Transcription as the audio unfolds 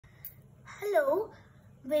Hello,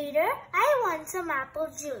 waiter, I want some apple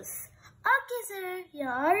juice. Okay, sir,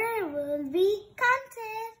 your order will be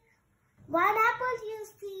counted. One apple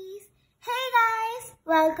juice, please. Hey guys,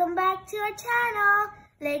 welcome back to our channel,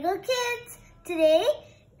 Lego Kids. Today,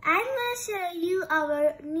 I'm going to show you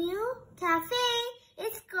our new cafe.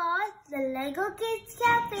 It's called the Lego Kids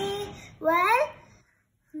Cafe.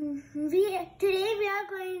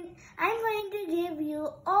 I'm going to give you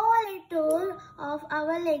all a tour of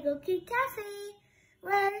our Lego Kid Cafe.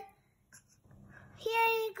 Well, here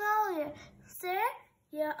you go, sir.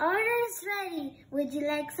 Your order is ready. Would you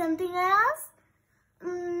like something else?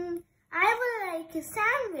 I would like a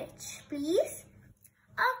sandwich, please.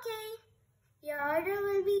 Okay, your order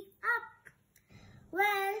will be up.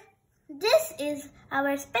 Well, this is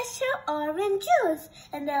our special orange juice,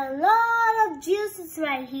 and there are a lot of juices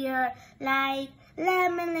right here, like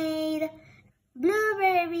lemonade,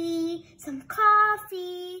 blueberry, some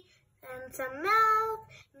coffee, and some milk.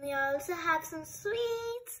 We also have some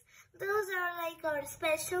sweets. Those are like our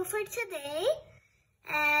special for today.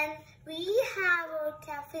 And we have our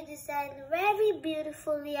cafe designed very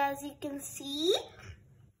beautifully, as you can see.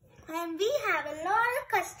 And we have a lot of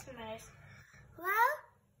customers.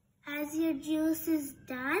 Well, as your juice is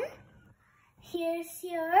done, here's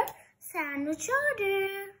your sandwich order.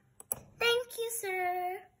 Thank you,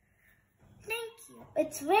 sir. Thank you.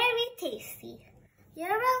 It's very tasty. You're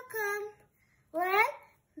welcome. Well,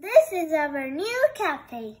 this is our new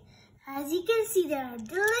cafe. As you can see, there are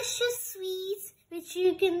delicious sweets which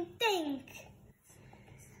you can think.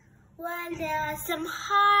 Well, there are some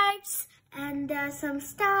hearts and there are some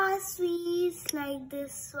star sweets like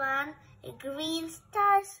this one. A green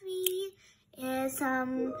star sweet,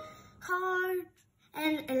 some heart,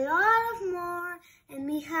 and a lot of more. And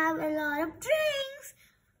we have a lot of drinks.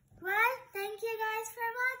 Well, thank you guys for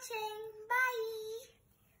watching. Bye.